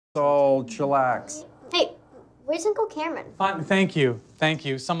So chillax. Hey, where's Uncle Cameron? Fine, thank you. Thank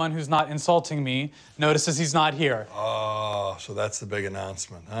you. Someone who's not insulting me notices he's not here. Oh, so that's the big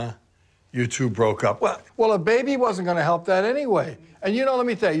announcement, huh? You two broke up. Well, a baby wasn't going to help that anyway. And you know, let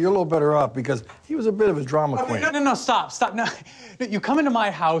me tell you, you're a little better off because he was a bit of a drama queen. No, stop. No, you come into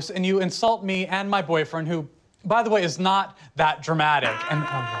my house and you insult me and my boyfriend, who, by the way, is not that dramatic. And, oh,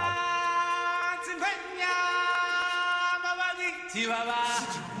 God.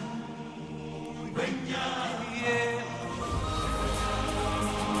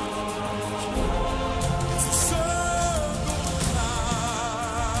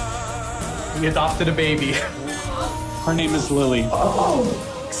 We adopted a baby. Her name is Lily. Oh,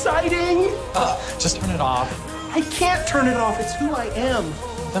 exciting! Just turn it off. I can't turn it off. It's who I am.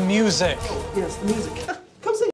 The music. Yes, the music.